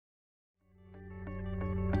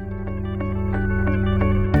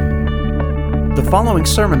following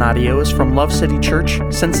sermon audio is from Love City Church,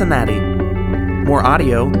 Cincinnati. More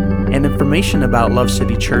audio and information about Love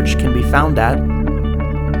City Church can be found at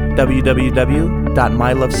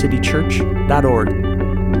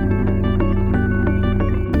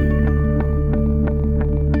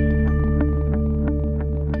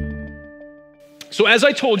So as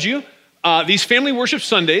I told you, these family worship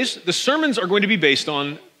Sundays, the sermons are going to be based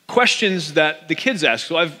on questions that the kids ask.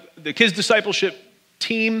 So the kids discipleship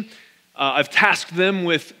team, I've tasked them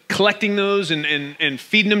with collecting those and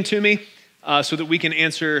feeding them to me so that we can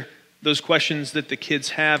answer those questions that the kids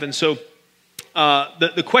have. And so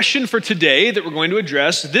the question for today that we're going to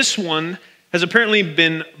address, this one has apparently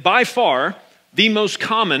been by far the most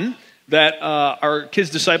common that our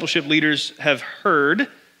kids discipleship leaders have heard.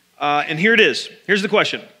 And here it is. Here's the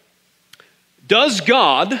question. Does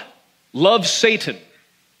God love Satan?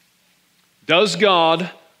 Does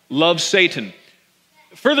God love Satan?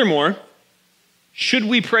 Furthermore, should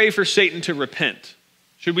we pray for Satan to repent?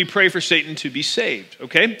 Should we pray for Satan to be saved?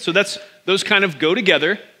 Okay, so those kind of go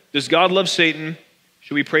together. Does God love Satan?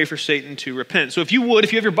 Should we pray for Satan to repent? So if you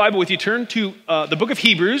have your Bible with you, turn to the book of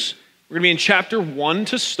Hebrews. We're going to be in chapter 1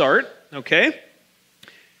 to start, okay?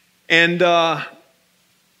 And I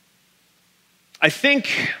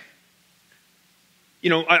think,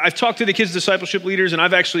 I've talked to the kids' discipleship leaders, and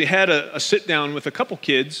I've actually had a sit down with a couple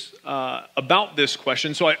kids about this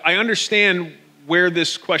question. So I understand where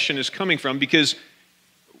this question is coming from, because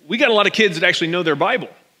we got a lot of kids that actually know their Bible.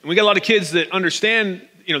 And we got a lot of kids that understand,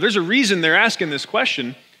 there's a reason they're asking this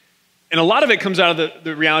question. And a lot of it comes out of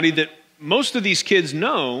the reality that most of these kids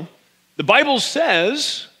know the Bible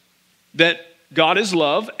says that God is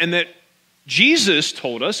love, and that Jesus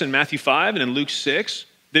told us in Matthew 5 and in Luke 6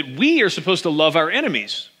 that we are supposed to love our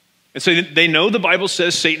enemies. And so they know the Bible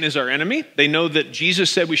says Satan is our enemy. They know that Jesus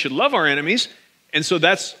said we should love our enemies. And so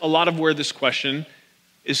that's a lot of where this question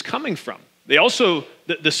is coming from. They also,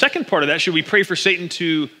 the second part of that, should we pray for Satan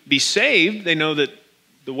to be saved? They know that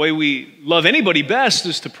the way we love anybody best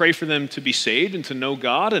is to pray for them to be saved and to know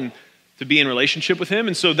God and to be in relationship with Him.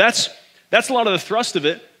 And so that's a lot of the thrust of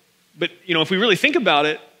it. But, if we really think about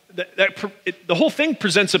it, the whole thing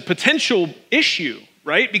presents a potential issue,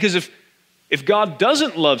 right? Because if God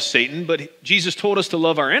doesn't love Satan, but Jesus told us to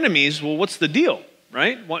love our enemies, well, what's the deal,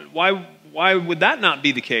 right? Why would that not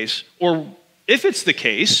be the case? Or if it's the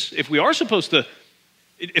case, if we are supposed to,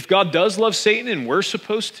 if God does love Satan and we're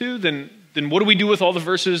supposed to, then what do we do with all the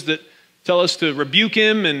verses that tell us to rebuke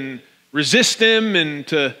him and resist him and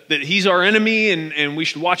that he's our enemy and we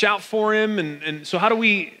should watch out for him? And so how do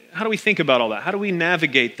we think about all that? How do we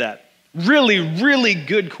navigate that? Really, really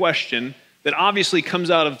good question that obviously comes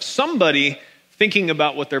out of somebody thinking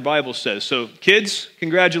about what their Bible says. So kids,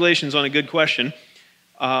 congratulations on a good question.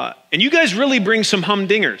 And you guys really bring some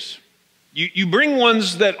humdingers. You bring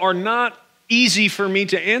ones that are not easy for me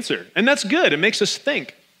to answer. And that's good. It makes us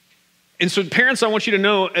think. And so parents, I want you to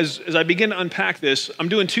know, as I begin to unpack this, I'm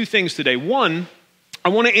doing two things today. One, I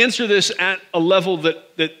want to answer this at a level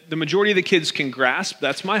that the majority of the kids can grasp.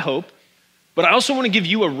 That's my hope. But I also want to give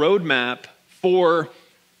you a roadmap for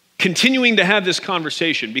continuing to have this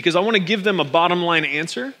conversation, because I want to give them a bottom line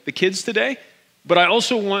answer, the kids today. But I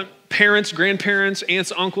also want parents, grandparents,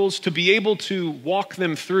 aunts, uncles to be able to walk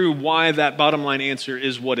them through why that bottom line answer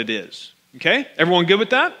is what it is. Okay? Everyone good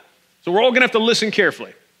with that? So we're all going to have to listen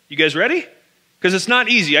carefully. You guys ready? Because it's not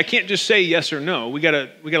easy. I can't just say yes or no. We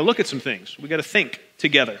gotta look at some things. We gotta think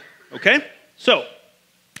together. Okay? So,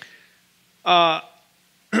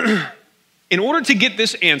 in order to get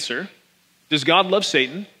this answer, does God love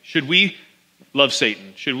Satan? Should we love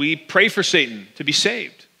Satan? Should we pray for Satan to be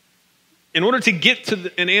saved? In order to get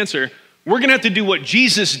to an answer, we're going to have to do what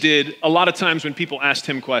Jesus did a lot of times when people asked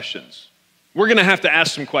him questions. We're going to have to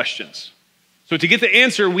ask some questions. So to get the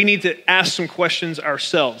answer, we need to ask some questions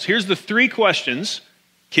ourselves. Here's the 3 questions,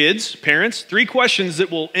 kids, parents, 3 questions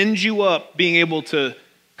that will end you up being able to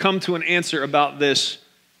come to an answer about this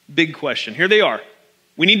big question. Here they are.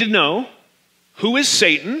 We need to know, who is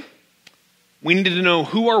Satan? We need to know,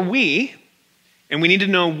 who are we? And we need to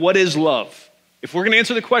know, what is love? If we're going to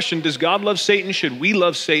answer the question, does God love Satan? Should we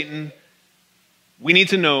love Satan? We need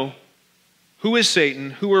to know, who is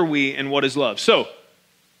Satan? Who are we? And what is love? So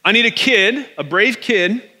I need a brave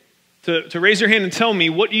kid, to raise their hand and tell me,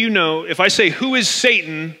 what do you know? If I say, who is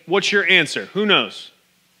Satan? What's your answer? Who knows?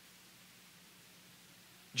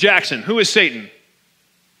 Jackson, who is Satan?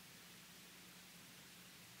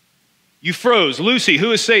 You froze. Lucy,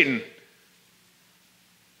 who is Satan?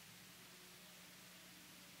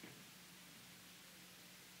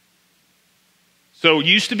 So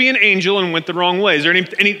used to be an angel and went the wrong way. Is there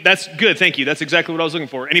any that's good, thank you. That's exactly what I was looking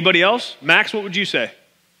for. Anybody else? Max, what would you say?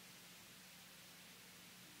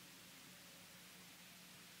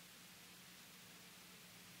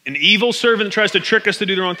 An evil servant tries to trick us to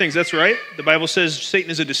do the wrong things. That's right. The Bible says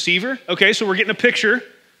Satan is a deceiver. Okay, so we're getting a picture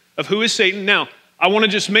of who is Satan. Now, I want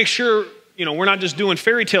to just make sure, we're not just doing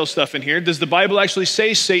fairy tale stuff in here. Does the Bible actually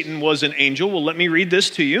say Satan was an angel? Well, let me read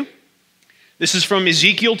this to you. This is from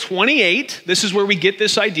Ezekiel 28. This is where we get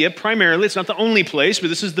this idea primarily. It's not the only place, but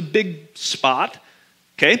this is the big spot.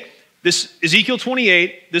 Okay? This Ezekiel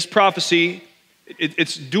 28, this prophecy,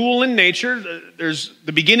 it's dual in nature. There's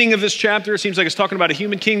the beginning of this chapter. It seems like it's talking about a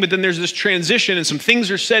human king, but then there's this transition and some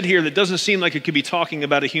things are said here that doesn't seem like it could be talking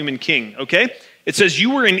about a human king. Okay? It says,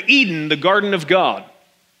 you were in Eden, the garden of God.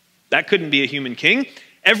 That couldn't be a human king.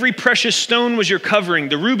 Every precious stone was your covering,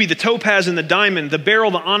 the ruby, the topaz, and the diamond, the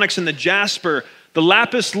beryl, the onyx, and the jasper, the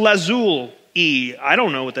lapis lazuli, I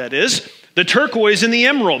don't know what that is, the turquoise and the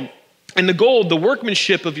emerald, and the gold. The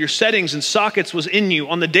workmanship of your settings and sockets was in you.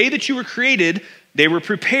 On the day that you were created, they were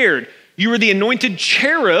prepared. You were the anointed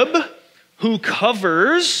cherub who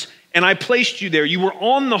covers, and I placed you there. You were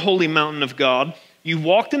on the holy mountain of God. You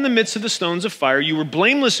walked in the midst of the stones of fire. You were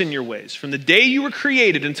blameless in your ways from the day you were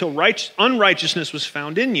created until unrighteousness was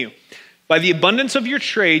found in you. By the abundance of your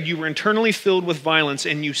trade, you were internally filled with violence,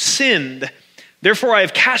 and you sinned. Therefore, I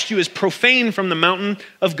have cast you as profane from the mountain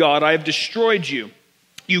of God. I have destroyed you,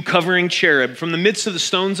 you covering cherub, from the midst of the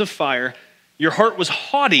stones of fire. Your heart was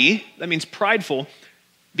haughty, that means prideful,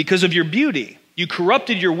 because of your beauty. You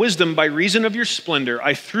corrupted your wisdom by reason of your splendor.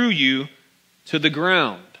 I threw you to the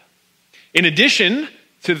ground. In addition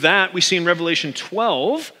to that, we see in Revelation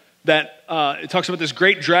 12 that it talks about this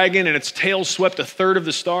great dragon and its tail swept a third of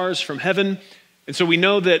the stars from heaven. And so we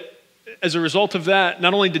know that as a result of that,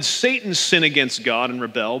 not only did Satan sin against God and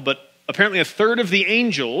rebel, but apparently a third of the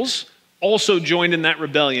angels also joined in that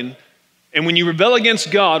rebellion. And when you rebel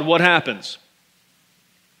against God, what happens?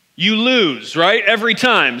 You lose, right? Every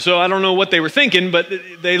time. So I don't know what they were thinking, but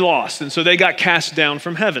they lost. And so they got cast down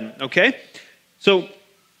from heaven, okay? So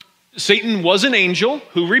Satan was an angel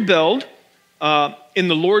who rebelled. In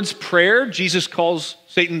the Lord's Prayer, Jesus calls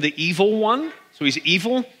Satan the evil one. So he's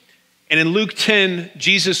evil. And in Luke 10,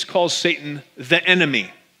 Jesus calls Satan the enemy.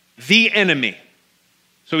 The enemy.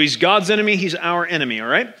 So he's God's enemy, he's our enemy, all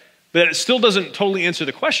right? But it still doesn't totally answer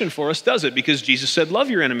the question for us, does it? Because Jesus said, love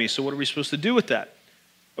your enemy. So what are we supposed to do with that?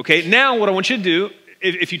 Okay, now what I want you to do,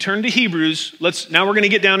 if you turn to Hebrews, now we're going to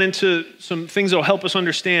get down into some things that will help us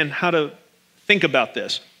understand how to think about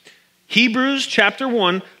this. Hebrews chapter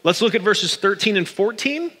 1, let's look at verses 13 and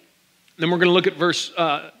 14. Then we're going to look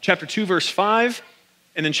at chapter 2, verse 5,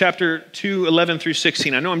 and then chapter 2, 11 through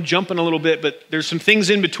 16. I know I'm jumping a little bit, but there's some things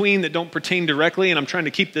in between that don't pertain directly, and I'm trying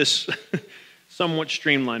to keep this somewhat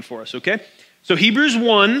streamlined for us, okay? So Hebrews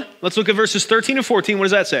 1, let's look at verses 13 and 14. What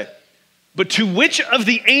does that say? But to which of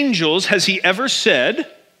the angels has he ever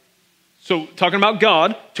said, so talking about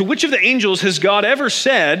God, to which of the angels has God ever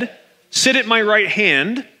said, sit at my right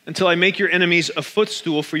hand until I make your enemies a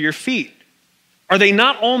footstool for your feet? Are they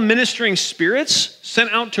not all ministering spirits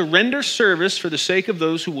sent out to render service for the sake of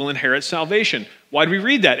those who will inherit salvation? Why do we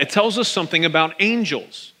read that? It tells us something about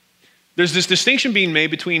angels. There's this distinction being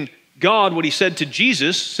made between God, what he said to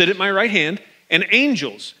Jesus, sit at my right hand, and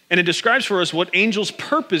angels. And it describes for us what angels'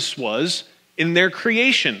 purpose was in their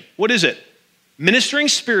creation. What is it? Ministering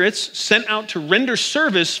spirits sent out to render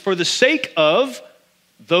service for the sake of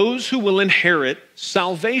those who will inherit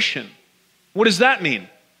salvation. What does that mean?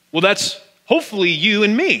 Well, that's hopefully you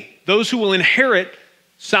and me. Those who will inherit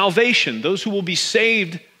salvation. Those who will be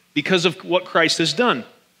saved because of what Christ has done.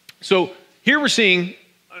 So here we're seeing,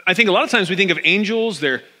 I think a lot of times we think of angels,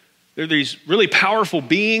 they're these really powerful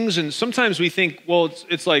beings, and sometimes we think, well,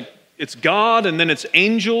 it's like it's God, and then it's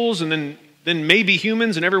angels, and then maybe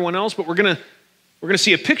humans and everyone else. But we're gonna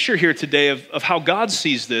see a picture here today of how God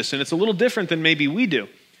sees this, and it's a little different than maybe we do.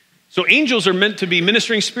 So angels are meant to be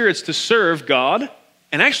ministering spirits to serve God,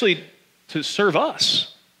 and actually to serve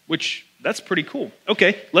us, which that's pretty cool.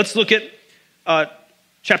 Okay, let's look at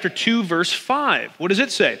chapter 2, verse 5. What does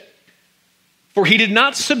it say? For he did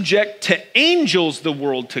not subject to angels the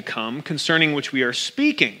world to come, concerning which we are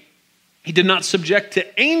speaking. He did not subject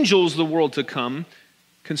to angels the world to come,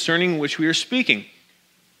 concerning which we are speaking.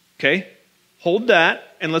 Okay, hold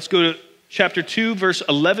that, and let's go to chapter 2, verse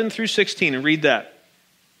 11 through 16, and read that.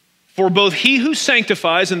 For both he who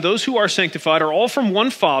sanctifies and those who are sanctified are all from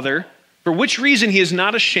one Father, for which reason he is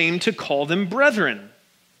not ashamed to call them brethren.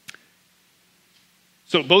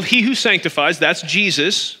 So both he who sanctifies, that's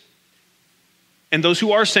Jesus, and those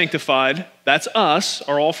who are sanctified, that's us,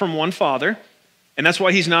 are all from one Father. And that's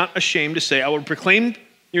why he's not ashamed to say, I will proclaim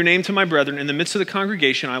your name to my brethren. In the midst of the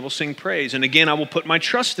congregation, I will sing praise. And again, I will put my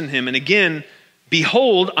trust in him. And again,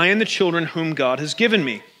 behold, I am the children whom God has given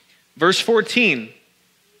me. Verse 14.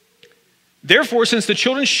 Therefore, since the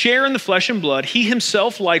children share in the flesh and blood, he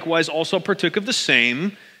himself likewise also partook of the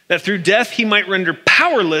same, that through death he might render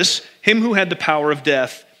powerless him who had the power of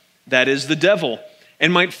death, that is, the devil,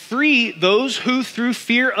 and might free those who through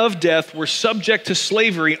fear of death were subject to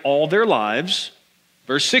slavery all their lives.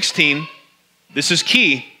 Verse 16, this is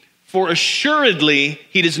key. For assuredly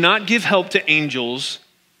he does not give help to angels,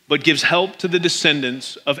 but gives help to the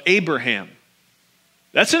descendants of Abraham.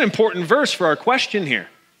 That's an important verse for our question here.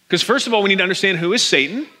 Because first of all, we need to understand who is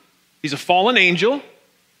Satan. He's a fallen angel.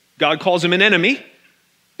 God calls him an enemy.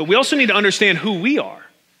 But we also need to understand who we are.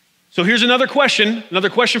 So here's another question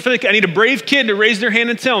for I need a brave kid to raise their hand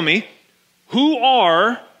and tell me, who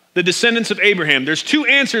are the descendants of Abraham? There's two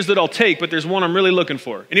answers that I'll take, but there's one I'm really looking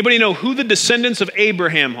for. Anybody know who the descendants of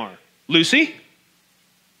Abraham are? Lucy?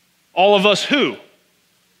 All of us who?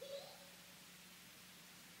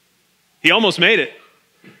 He almost made it.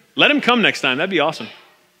 Let him come next time. That'd be awesome.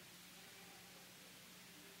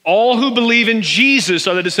 All who believe in Jesus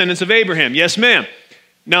are the descendants of Abraham. Yes, ma'am.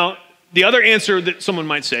 Now, the other answer that someone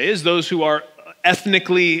might say is those who are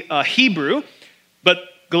ethnically Hebrew, but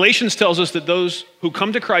Galatians tells us that those who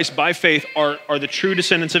come to Christ by faith are the true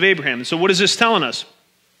descendants of Abraham. And so what is this telling us?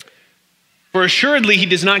 For assuredly he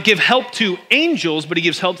does not give help to angels, but he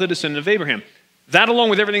gives help to the descendant of Abraham. That, along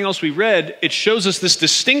with everything else we read, it shows us this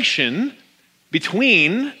distinction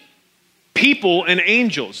between people and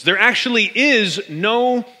angels. There actually is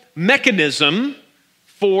no mechanism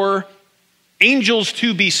for angels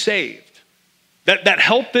to be saved. That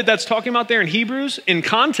help that's talking about there in Hebrews, in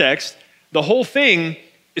context, the whole thing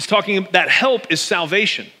is talking, that help is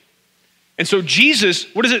salvation. And so Jesus,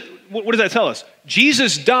 what does that tell us?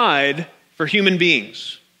 Jesus died for human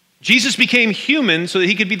beings. Jesus became human so that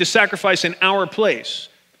he could be the sacrifice in our place.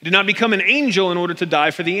 He did not become an angel in order to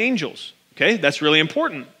die for the angels. Okay, that's really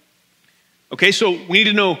important. Okay, so we need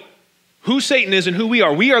to know who Satan is and who we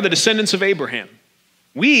are. We are the descendants of Abraham.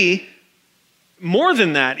 We, more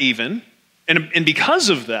than that even, and because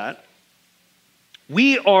of that,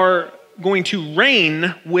 we are going to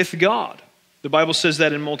reign with God. The Bible says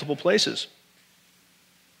that in multiple places.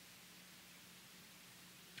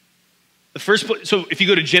 So if you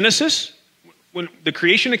go to Genesis, when the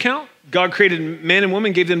creation account, God created man and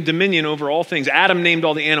woman, gave them dominion over all things. Adam named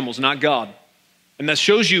all the animals, not God. And that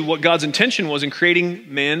shows you what God's intention was in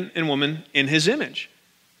creating man and woman in his image.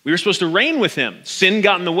 We were supposed to reign with him. Sin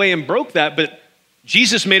got in the way and broke that, but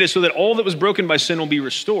Jesus made it so that all that was broken by sin will be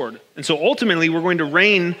restored. And so ultimately, we're going to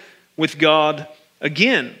reign with God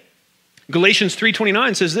again. Galatians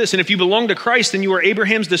 3:29 says this, and if you belong to Christ, then you are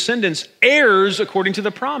Abraham's descendants, heirs according to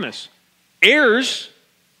the promise. Heirs,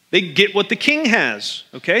 they get what the king has,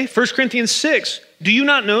 okay? 1 Corinthians 6, do you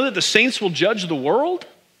not know that the saints will judge the world?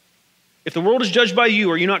 If the world is judged by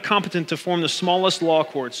you, are you not competent to form the smallest law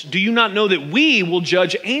courts? Do you not know that we will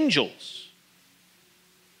judge angels?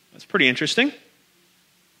 That's pretty interesting.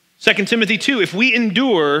 2 Timothy 2, if we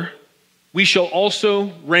endure, we shall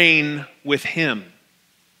also reign with him.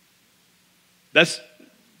 This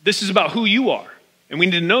is about who you are. And we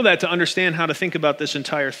need to know that to understand how to think about this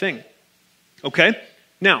entire thing. Okay?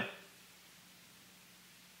 Now,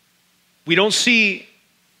 we don't see,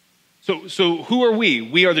 so who are we?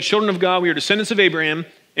 We are the children of God, we are descendants of Abraham,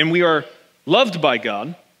 and we are loved by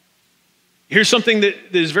God. Here's something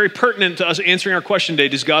that is very pertinent to us answering our question today,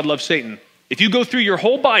 does God love Satan? If you go through your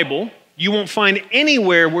whole Bible, you won't find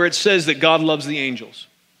anywhere where it says that God loves the angels.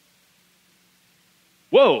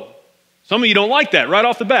 Whoa, some of you don't like that right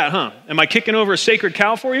off the bat, huh? Am I kicking over a sacred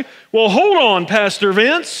cow for you? Well, hold on, Pastor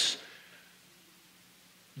Vince.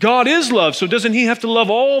 God is love, so doesn't he have to love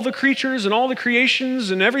all the creatures and all the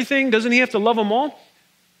creations and everything? Doesn't he have to love them all?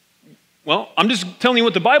 Well, I'm just telling you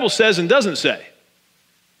what the Bible says and doesn't say.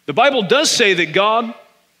 The Bible does say that God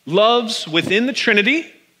loves within the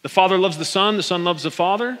Trinity. The Father loves the Son loves the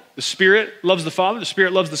Father, the Spirit loves the Father, the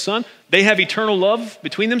Spirit loves the Son. They have eternal love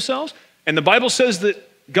between themselves. And the Bible says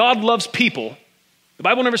that God loves people. The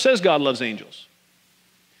Bible never says God loves angels.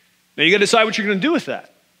 Now you got to decide what you're going to do with that.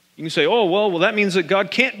 You can say, oh, well, that means that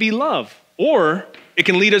God can't be love. Or it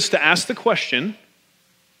can lead us to ask the question,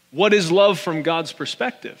 what is love from God's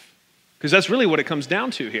perspective? Because that's really what it comes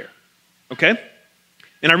down to here. Okay?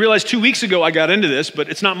 And I realized 2 weeks ago I got into this, but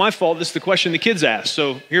it's not my fault. This is the question the kids asked.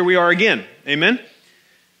 So here we are again. Amen?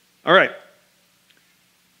 All right.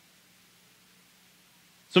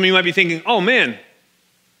 Some of you might be thinking, oh man,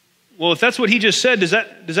 well, if that's what he just said, does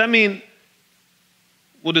that mean,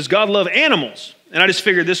 well, does God love animals? and I just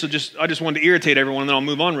figured I just wanted to irritate everyone, and then I'll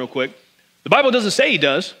move on real quick. The Bible doesn't say he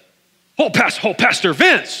does. Pastor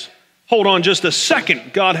Vince, hold on just a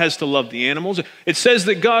second. God has to love the animals. It says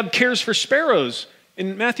that God cares for sparrows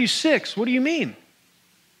in Matthew 6. What do you mean?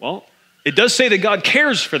 Well, it does say that God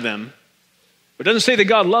cares for them, but it doesn't say that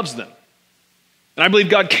God loves them. And I believe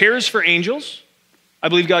God cares for angels. I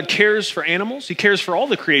believe God cares for animals. He cares for all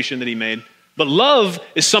the creation that he made. But love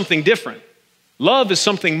is something different. Love is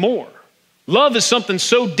something more. Love is something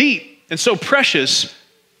so deep and so precious,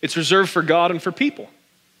 it's reserved for God and for people.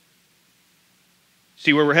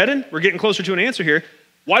 See where we're headed? We're getting closer to an answer here.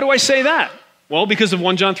 Why do I say that? Well, because of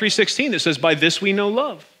 1 John 3:16 that says, by this we know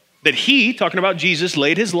love. That he, talking about Jesus,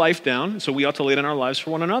 laid his life down, so we ought to lay down our lives for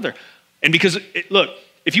one another. And because, look,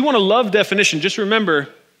 if you want a love definition, just remember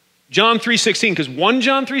John 3:16, because 1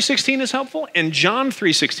 John 3:16 is helpful and John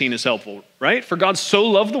 3:16 is helpful, right? For God so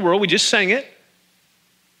loved the world, we just sang it,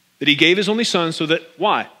 that he gave his only son so that,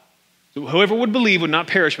 why? So whoever would believe would not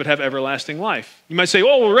perish but have everlasting life. You might say,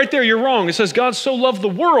 oh, well, right there, you're wrong. It says God so loved the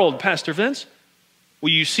world, Pastor Vince.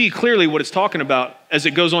 Well, you see clearly what it's talking about as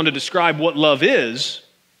it goes on to describe what love is,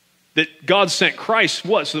 that God sent Christ,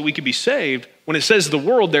 what? So that we could be saved. When it says the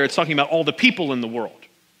world there, it's talking about all the people in the world.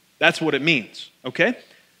 That's what it means, okay?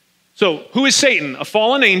 So who is Satan? A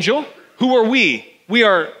fallen angel. Who are we? We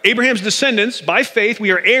are Abraham's descendants by faith.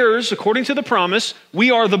 We are heirs according to the promise.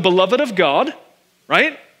 We are the beloved of God,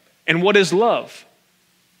 right? And what is love?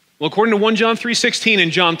 Well, according to 1 John 3:16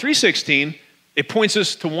 and John 3:16, it points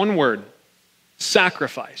us to one word,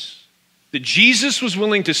 sacrifice. That Jesus was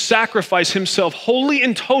willing to sacrifice himself wholly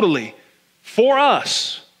and totally for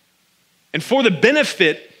us and for the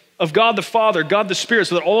benefit of God the Father, God the Spirit,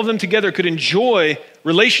 so that all of them together could enjoy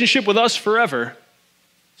relationship with us forever.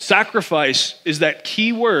 Sacrifice is that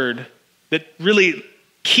key word that really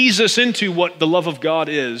keys us into what the love of God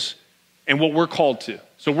is and what we're called to.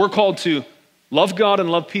 So we're called to love God and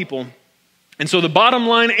love people. And so the bottom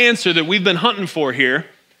line answer that we've been hunting for here,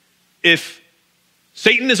 if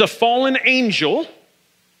Satan is a fallen angel,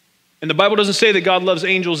 and the Bible doesn't say that God loves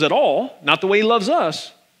angels at all, not the way he loves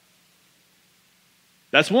us,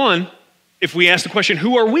 that's one. If we ask the question,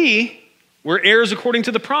 who are we? We're heirs according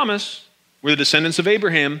to the promise. We're the descendants of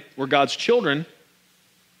Abraham. We're God's children.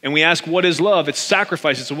 And we ask, what is love? It's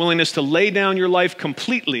sacrifice. It's a willingness to lay down your life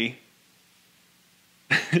completely.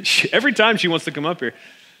 Every time she wants to come up here.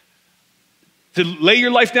 To lay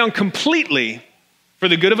your life down completely for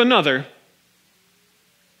the good of another.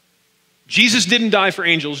 Jesus didn't die for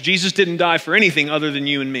angels. Jesus didn't die for anything other than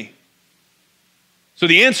you and me. So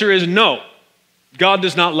the answer is no. God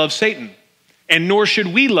does not love Satan. And nor should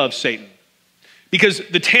we love Satan. Because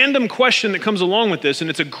the tandem question that comes along with this, and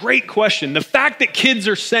it's a great question, the fact that kids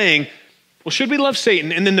are saying, well, should we love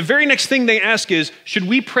Satan? And then the very next thing they ask is, should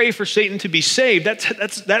we pray for Satan to be saved?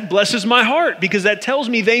 That blesses my heart, because that tells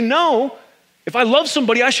me they know if I love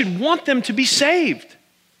somebody, I should want them to be saved.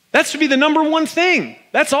 That should be the number one thing.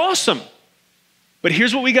 That's awesome. But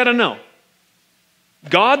here's what we got to know.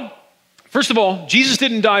 God, first of all, Jesus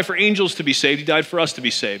didn't die for angels to be saved. He died for us to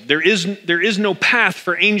be saved. There is no path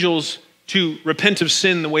for angels to repent of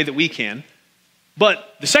sin the way that we can.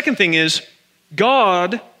 But the second thing is,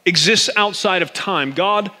 God exists outside of time.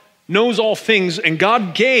 God knows all things, and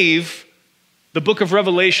God gave the book of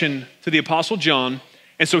Revelation to the Apostle John.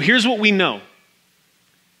 And so here's what we know.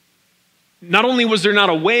 Not only was there not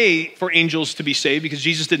a way for angels to be saved because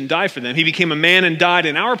Jesus didn't die for them, he became a man and died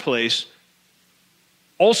in our place.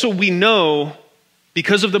 Also, we know,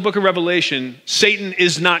 because of the book of Revelation, Satan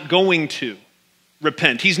is not going to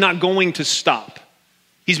repent. He's not going to stop.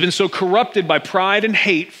 He's been so corrupted by pride and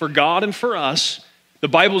hate for God and for us. The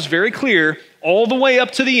Bible's very clear, all the way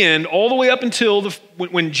up to the end, all the way up until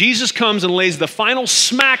when Jesus comes and lays the final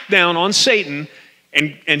smackdown on Satan,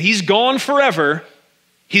 and he's gone forever,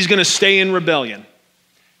 he's going to stay in rebellion.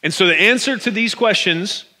 And so the answer to these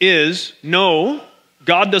questions is no,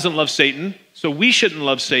 God doesn't love Satan, so we shouldn't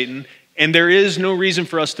love Satan, and there is no reason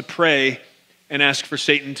for us to pray and ask for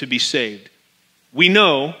Satan to be saved. We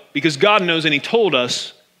know, because God knows and he told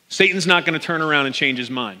us, Satan's not going to turn around and change his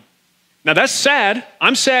mind. Now that's sad.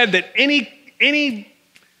 I'm sad that any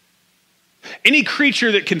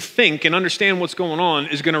creature that can think and understand what's going on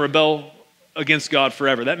is going to rebel against God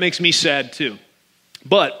forever. That makes me sad too.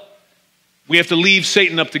 But we have to leave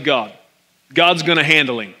Satan up to God. God's going to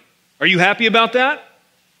handle him. Are you happy about that?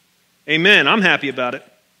 Amen. I'm happy about it.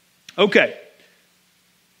 Okay.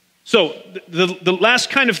 So the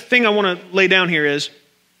last kind of thing I want to lay down here is,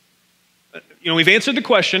 we've answered the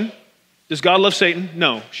question, does God love Satan?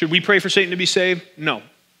 No. Should we pray for Satan to be saved? No.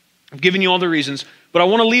 I've given you all the reasons, but I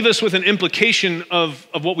want to leave us with an implication of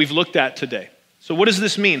what we've looked at today. So what does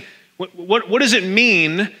this mean? What does it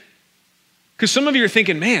mean? Because some of you are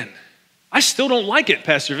thinking, man, I still don't like it,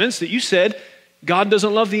 Pastor Vince, that you said God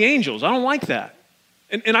doesn't love the angels. I don't like that.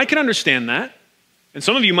 And I can understand that. And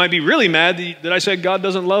some of you might be really mad that I said God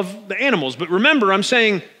doesn't love the animals. But remember, I'm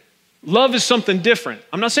saying love is something different.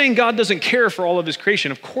 I'm not saying God doesn't care for all of his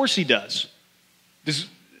creation. Of course he does.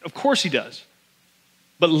 Of course he does.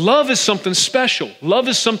 But love is something special. Love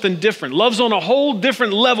is something different. Love's on a whole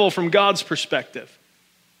different level from God's perspective.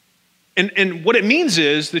 And what it means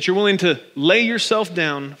is that you're willing to lay yourself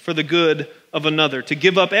down for the good of another, to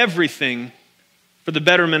give up everything for the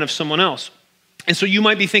betterment of someone else. And so you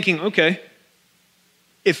might be thinking, okay,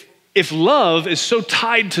 if love is so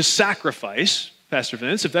tied to sacrifice, Pastor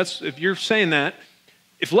Vince, if you're saying that,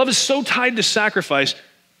 if love is so tied to sacrifice,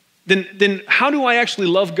 then how do I actually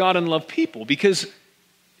love God and love people? Because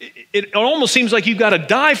it almost seems like you've got to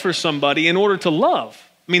die for somebody in order to love.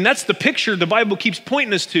 I mean, that's the picture the Bible keeps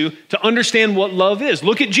pointing us to understand what love is.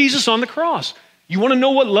 Look at Jesus on the cross. You want to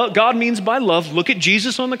know what God means by love, look at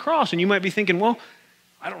Jesus on the cross. And you might be thinking, well,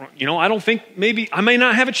 I don't think maybe I may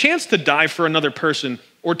not have a chance to die for another person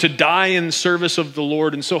or to die in service of the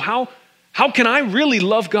Lord. And so how can I really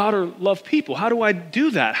love God or love people? How do I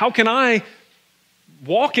do that? How can I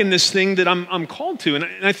walk in this thing that I'm called to?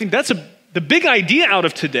 And I think that's the big idea out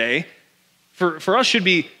of today for us should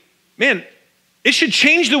be, man, it should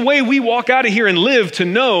change the way we walk out of here and live to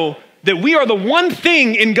know that we are the one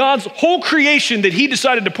thing in God's whole creation that he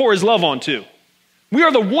decided to pour his love onto. We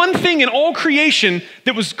are the one thing in all creation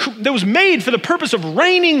that was made for the purpose of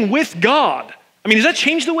reigning with God. I mean, does that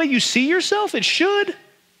change the way you see yourself? It should.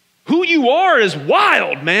 Who you are is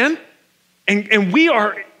wild, man. And we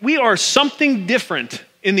are something different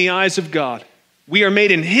in the eyes of God. We are made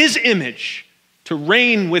in his image to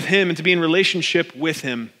reign with him and to be in relationship with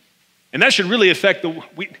him. And that should really affect a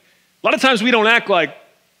lot of times we don't act like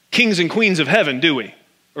kings and queens of heaven, do we?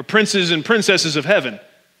 Or princes and princesses of heaven.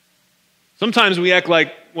 Sometimes we act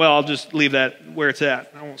like, well, I'll just leave that where it's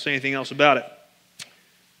at. I won't say anything else about it.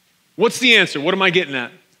 What's the answer? What am I getting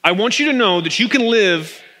at? I want you to know that you can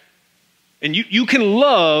live and you can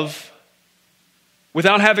love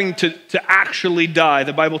without having to actually die.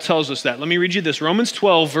 The Bible tells us that. Let me read you this. Romans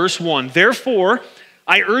 12, verse 1. Therefore,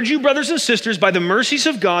 I urge you, brothers and sisters, by the mercies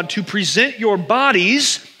of God, to present your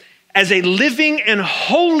bodies as a living and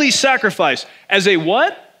holy sacrifice. As a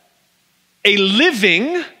what? A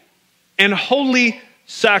living and holy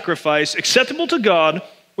sacrifice, acceptable to God,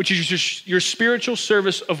 which is your spiritual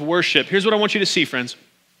service of worship. Here's what I want you to see, friends.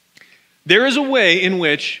 There is a way in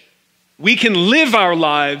which we can live our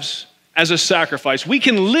lives as a sacrifice. We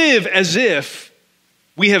can live as if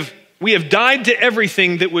we have died to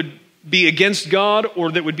everything that would be against God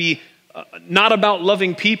or that would be not about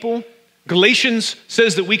loving people. Galatians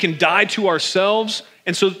says that we can die to ourselves.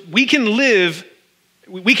 And so we can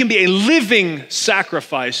be a living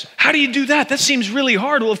sacrifice. How do you do that? That seems really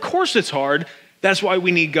hard. Well, of course it's hard. That's why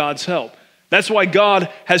we need God's help. That's why God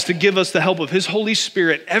has to give us the help of his Holy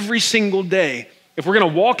Spirit every single day. If we're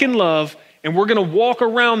going to walk in love and we're going to walk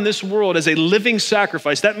around this world as a living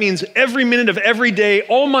sacrifice, that means every minute of every day,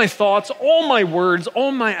 all my thoughts, all my words,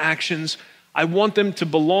 all my actions, I want them to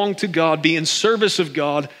belong to God, be in service of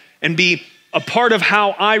God, and be a part of how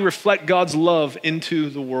I reflect God's love into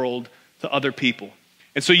the world to other people.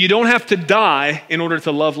 And so you don't have to die in order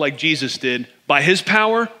to love like Jesus did. By his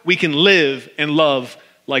power, we can live and love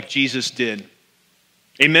like Jesus did.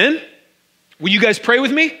 Amen? Will you guys pray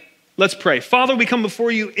with me? Let's pray. Father, we come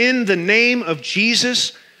before you in the name of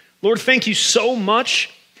Jesus. Lord, thank you so much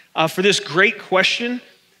for this great question.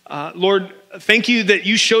 Lord, thank you that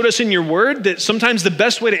you showed us in your word that sometimes the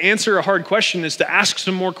best way to answer a hard question is to ask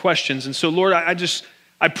some more questions. And so, Lord,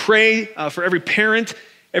 I pray for every parent,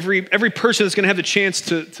 every person that's going to have the chance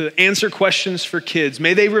to answer questions for kids.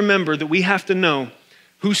 May they remember that we have to know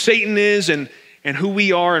who Satan is and who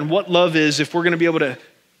we are and what love is if we're going to be able to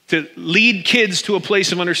lead kids to a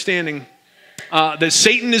place of understanding that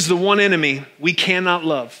Satan is the one enemy we cannot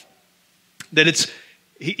love. That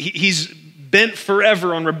he's bent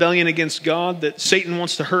forever on rebellion against God, that Satan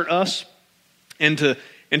wants to hurt us and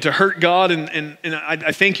to hurt God. And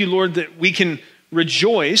I thank you, Lord, that we can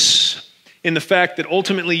rejoice in the fact that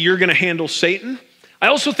ultimately you're going to handle Satan. I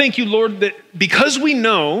also thank you, Lord, that because we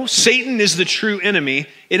know Satan is the true enemy,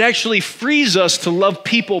 it actually frees us to love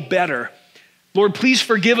people better. Lord, please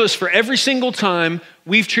forgive us for every single time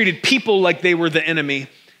we've treated people like they were the enemy.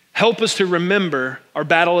 Help us to remember our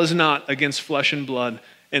battle is not against flesh and blood.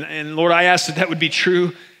 And Lord, I ask that would be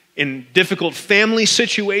true in difficult family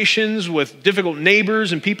situations with difficult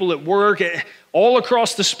neighbors and people at work, all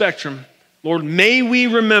across the spectrum. Lord, may we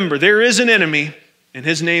remember there is an enemy, and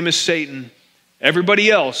his name is Satan. Everybody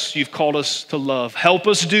else you've called us to love. Help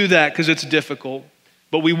us do that because it's difficult,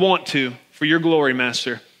 but we want to for your glory,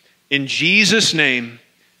 Master. In Jesus' name,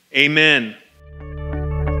 amen.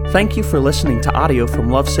 Thank you for listening to audio from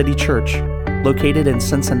Love City Church, located in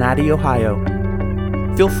Cincinnati, Ohio.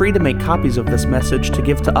 Feel free to make copies of this message to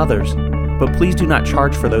give to others, but please do not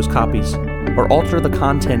charge for those copies or alter the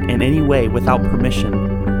content in any way without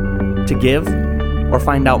permission. To give or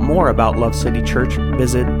find out more about Love City Church,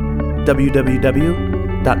 visit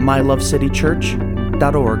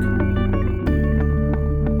www.mylovecitychurch.org.